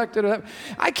person's elected.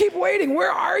 I keep waiting.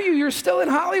 Where are you? You're still in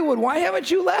Hollywood. Why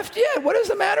haven't you left yet? What is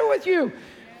the matter with you?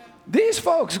 These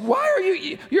folks, why are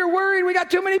you're worried we got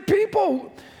too many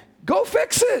people? Go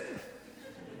fix it.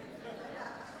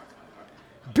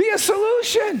 Be a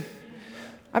solution.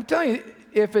 I'm telling you,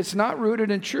 if it's not rooted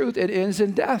in truth, it ends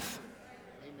in death.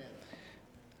 Amen.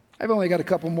 I've only got a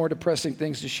couple more depressing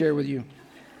things to share with you.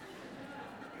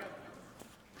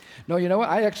 No, you know what?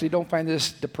 I actually don't find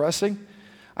this depressing.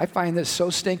 I find this so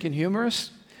stinking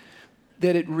humorous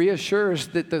that it reassures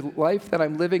that the life that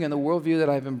I'm living and the worldview that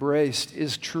I've embraced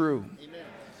is true. Amen.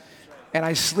 And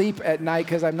I sleep at night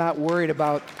because I'm not worried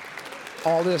about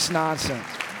all this nonsense.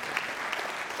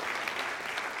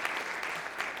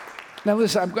 Now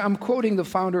listen, I'm quoting the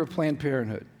founder of Planned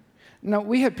Parenthood. Now,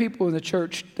 we have people in the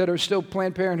church that are still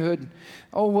Planned Parenthood.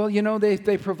 Oh, well, you know, they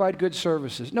provide good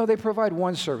services. No, they provide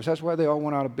one service. That's why they all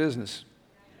went out of business.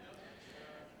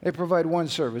 They provide one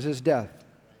service, it's death.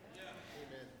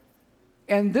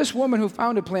 And this woman who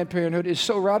founded Planned Parenthood is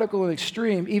so radical and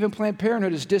extreme, even Planned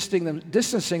Parenthood is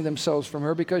distancing themselves from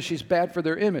her because she's bad for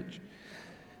their image.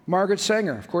 Margaret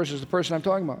Sanger, of course, is the person I'm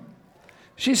talking about.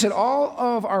 She said, all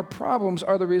of our problems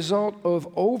are the result of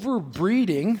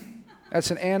overbreeding. That's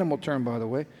an animal term, by the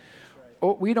way.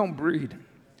 Oh, we don't breed.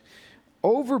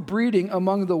 Overbreeding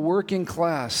among the working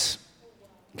class.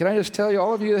 Can I just tell you,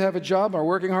 all of you that have a job and are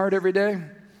working hard every day,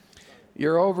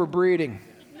 you're overbreeding.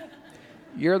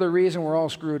 You're the reason we're all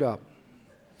screwed up.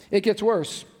 It gets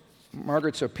worse.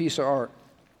 Margaret's a piece of art.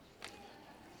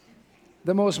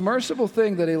 The most merciful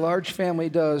thing that a large family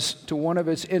does to one of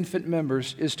its infant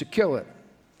members is to kill it.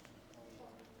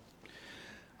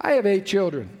 I have 8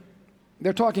 children.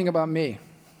 They're talking about me.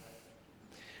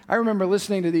 I remember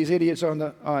listening to these idiots on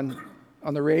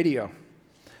the radio.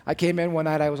 I came in one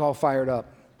night, I was all fired up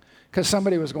because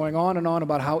somebody was going on and on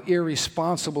about how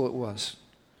irresponsible it was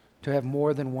to have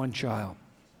more than one child.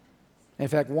 In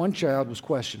fact, one child was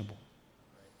questionable.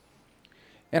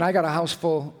 And I got a house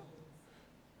full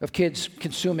of kids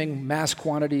consuming mass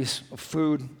quantities of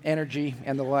food, energy,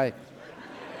 and the like.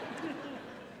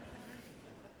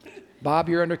 Bob,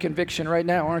 you're under conviction right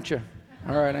now, aren't you?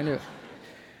 All right, I knew it.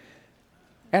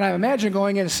 And I imagine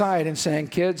going inside and saying,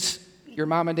 kids, your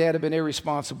mom and dad have been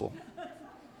irresponsible.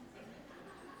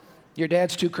 Your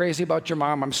dad's too crazy about your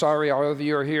mom. I'm sorry, all of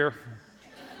you are here.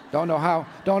 Don't know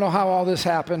how all this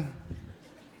happened.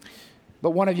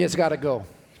 But one of you's got to go.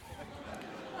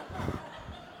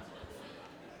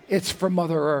 It's for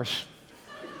Mother Earth.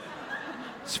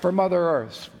 It's for Mother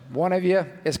Earth. One of you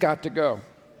has got to go.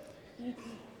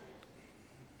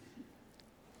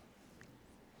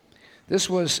 This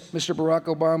was Mr.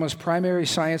 Barack Obama's primary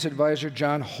science advisor,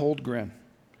 John Holdgren.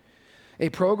 A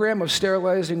program of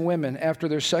sterilizing women after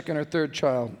their second or third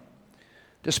child,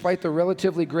 despite the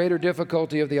relatively greater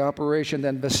difficulty of the operation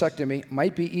than vasectomy,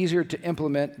 might be easier to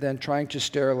implement than trying to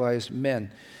sterilize men.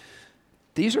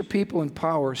 These are people in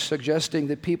power suggesting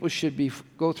that people should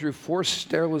go through forced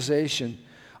sterilization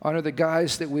under the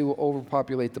guise that we will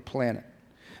overpopulate the planet.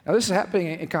 Now, this is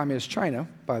happening in communist China,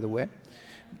 by the way,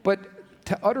 but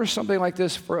to utter something like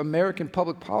this for American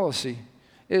public policy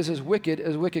is as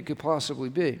wicked could possibly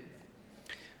be.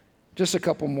 Just a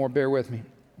couple more, bear with me.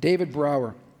 David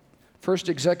Brower, first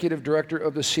executive director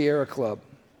of the Sierra Club.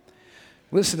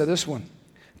 Listen to this one.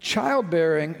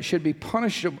 Childbearing should be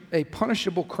a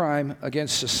punishable crime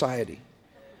against society.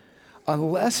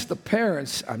 Unless the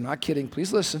parents, I'm not kidding,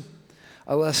 please listen,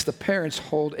 unless the parents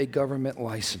hold a government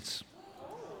license.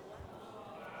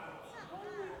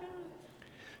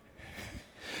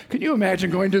 Can you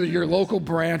imagine going to your local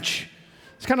branch?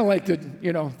 It's kind of like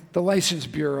the license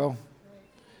bureau.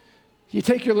 You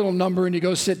take your little number and you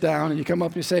go sit down and you come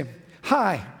up and you say,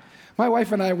 "Hi, my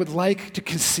wife and I would like to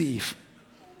conceive."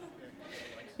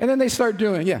 And then they start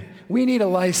doing, we need a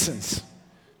license.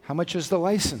 How much is the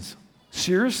license?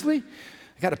 Seriously?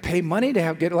 I got to pay money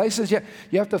to get a license? Yeah,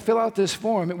 you have to fill out this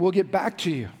form and we'll get back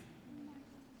to you.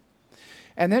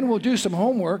 And then we'll do some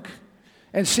homework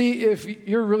and see if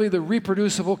you're really the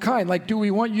reproducible kind. Like, do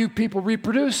we want you people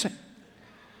reproducing?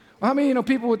 Well, how many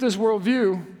people with this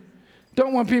worldview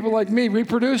don't want people like me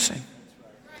reproducing?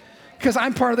 Because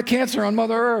I'm part of the cancer on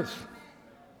Mother Earth.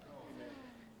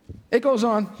 It goes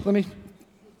on. Let me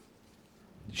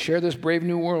share this brave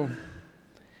new world.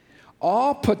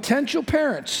 All potential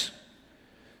parents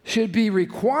should be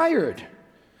required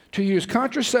to use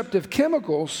contraceptive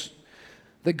chemicals,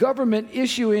 the government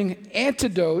issuing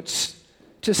antidotes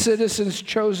to citizens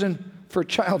chosen for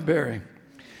childbearing.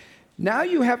 Now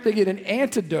you have to get an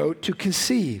antidote to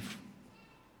conceive.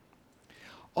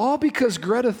 All because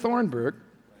Greta Thunberg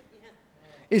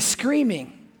is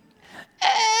screaming,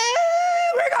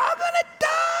 we're all going to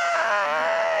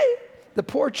die. The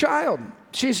poor child.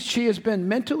 She has been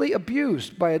mentally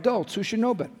abused by adults who should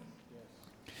know better.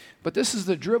 But this is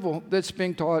the drivel that's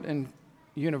being taught in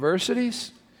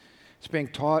universities. It's being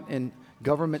taught in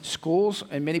government schools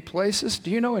in many places.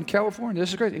 Do you know in California,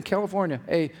 this is great, in California,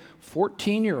 a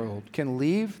 14-year-old can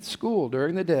leave school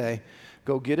during the day,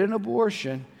 go get an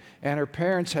abortion, and her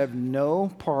parents have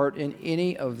no part in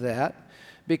any of that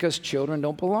because children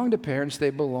don't belong to parents,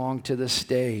 they belong to the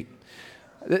state.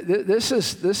 This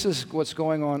is what's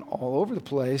going on all over the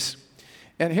place.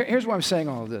 And here's why I'm saying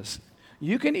all of this.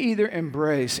 You can either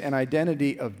embrace an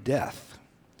identity of death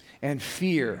and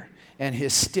fear and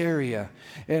hysteria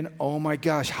and, oh my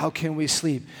gosh, how can we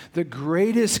sleep? The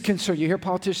greatest concern, you hear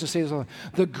politicians say this all the time,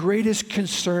 the greatest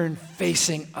concern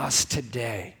facing us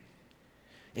today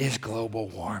is global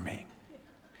warming.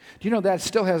 Do you know that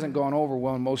still hasn't gone over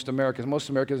well in most Americans? Most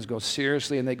Americans go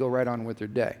seriously and they go right on with their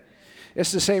day.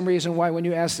 It's the same reason why when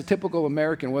you ask the typical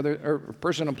American or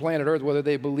person on planet Earth whether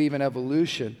they believe in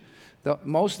evolution,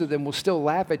 most of them will still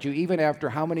laugh at you even after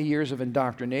how many years of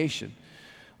indoctrination.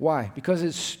 Why? Because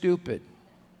it's stupid.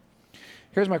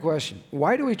 Here's my question.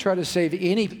 Why do we try to save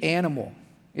any animal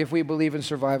if we believe in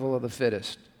survival of the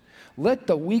fittest? Let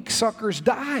the weak suckers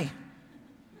die.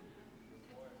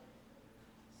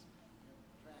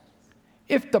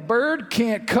 If the bird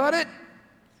can't cut it,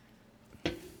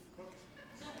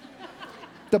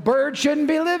 the bird shouldn't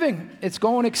be living. It's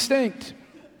going extinct.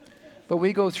 But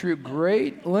we go through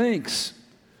great lengths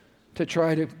to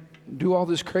try to do all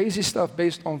this crazy stuff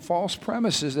based on false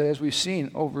premises that, as we've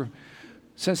seen over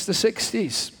since the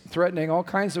 60s, threatening all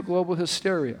kinds of global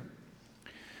hysteria.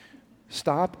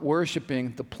 Stop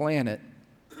worshiping the planet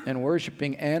and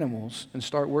worshiping animals and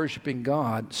start worshiping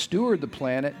God. Steward the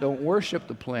planet, don't worship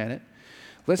the planet.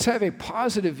 Let's have a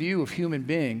positive view of human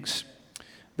beings,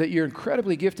 that you're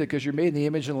incredibly gifted because you're made in the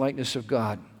image and likeness of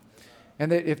God.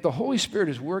 And that if the Holy Spirit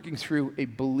is working through a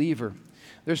believer,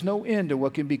 there's no end to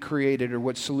what can be created or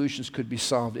what solutions could be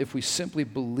solved if we simply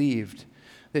believed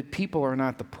that people are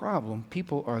not the problem,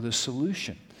 people are the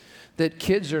solution. That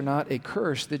kids are not a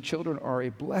curse, that children are a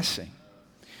blessing.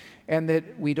 And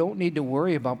that we don't need to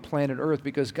worry about planet Earth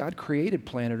because God created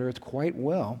planet Earth quite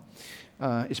well.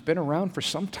 It's been around for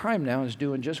some time now and is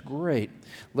doing just great.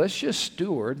 Let's just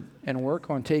steward and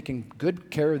work on taking good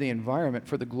care of the environment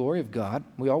for the glory of God.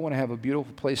 We all want to have a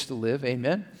beautiful place to live,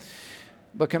 amen?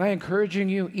 But can I encourage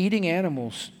you, eating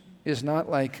animals is not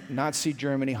like Nazi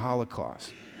Germany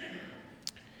Holocaust.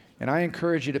 And I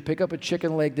encourage you to pick up a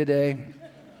chicken leg today,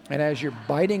 and as you're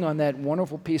biting on that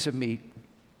wonderful piece of meat,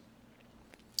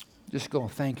 just go,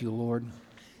 thank you, Lord,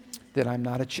 that I'm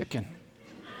not a chicken.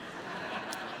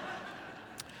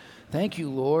 Thank you,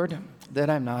 Lord, that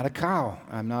I'm not a cow.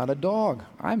 I'm not a dog.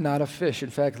 I'm not a fish. In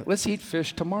fact, let's eat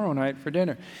fish tomorrow night for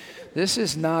dinner. This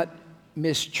is not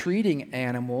mistreating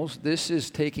animals. This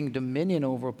is taking dominion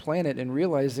over a planet and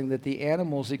realizing that the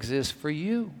animals exist for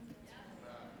you.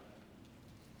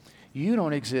 You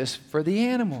don't exist for the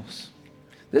animals.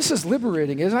 This is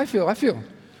liberating, isn't it?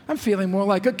 I'm feeling more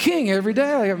like a king every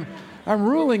day. Like I'm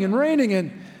ruling and reigning,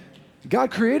 and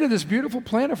God created this beautiful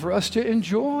planet for us to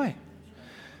enjoy.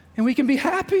 And we can be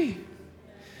happy.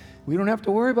 We don't have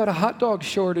to worry about a hot dog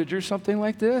shortage or something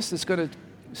like this that's going to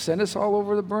send us all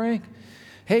over the brink.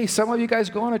 Hey, some of you guys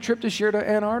go on a trip this year to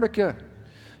Antarctica.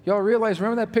 Y'all realize,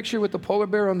 remember that picture with the polar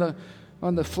bear on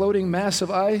the floating mass of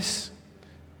ice?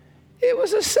 It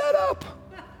was a setup.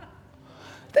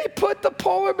 They put the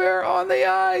polar bear on the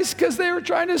ice because they were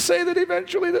trying to say that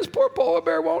eventually this poor polar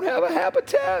bear won't have a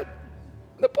habitat.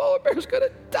 The polar bear's going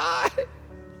to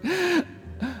die.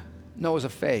 No, it was a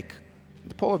fake.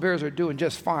 The polar bears are doing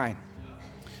just fine.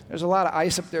 There's a lot of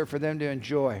ice up there for them to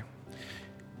enjoy.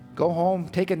 Go home,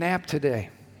 take a nap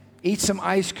today. Eat some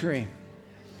ice cream.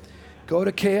 Go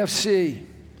to KFC.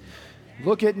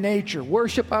 Look at nature.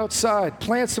 Worship outside.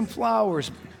 Plant some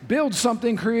flowers. Build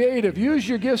something creative. Use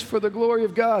your gifts for the glory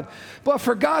of God. But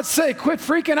for God's sake, quit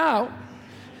freaking out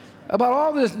about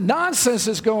all this nonsense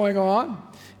that's going on.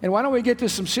 And why don't we get to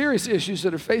some serious issues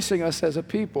that are facing us as a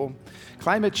people?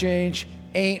 Climate change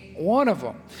ain't one of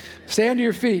them. Stand to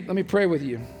your feet. Let me pray with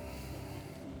you.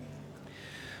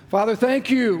 Father, thank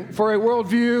you for a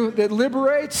worldview that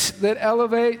liberates, that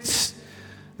elevates,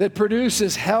 that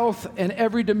produces health in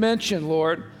every dimension,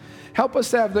 Lord. Help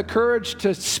us to have the courage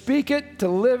to speak it, to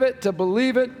live it, to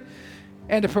believe it,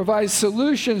 and to provide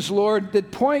solutions, Lord,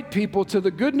 that point people to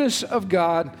the goodness of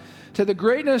God, to the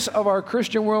greatness of our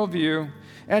Christian worldview,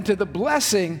 and to the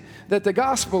blessing that the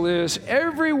gospel is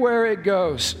everywhere it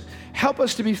goes. Help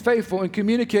us to be faithful in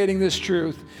communicating this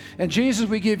truth. And Jesus,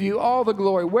 we give you all the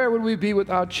glory. Where would we be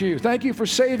without you? Thank you for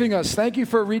saving us. Thank you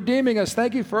for redeeming us.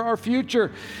 Thank you for our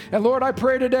future. And Lord, I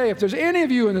pray today, if there's any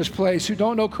of you in this place who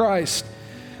don't know Christ,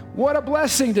 what a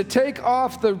blessing to take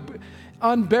off the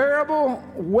unbearable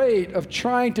weight of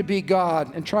trying to be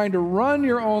God and trying to run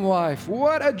your own life.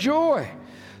 What a joy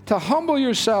to humble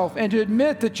yourself and to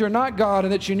admit that you're not God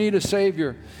and that you need a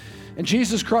Savior. And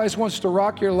Jesus Christ wants to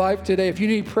rock your life today. If you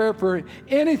need prayer for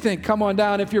anything, come on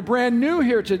down. If you're brand new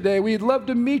here today, we'd love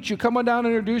to meet you. Come on down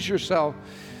and introduce yourself.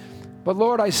 But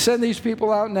Lord, I send these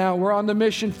people out now. We're on the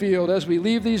mission field as we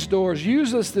leave these doors.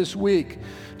 Use us this week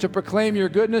to proclaim your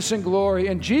goodness and glory.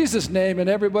 In Jesus' name, and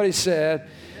everybody said,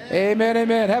 amen,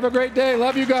 amen. Have a great day.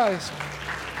 Love you guys.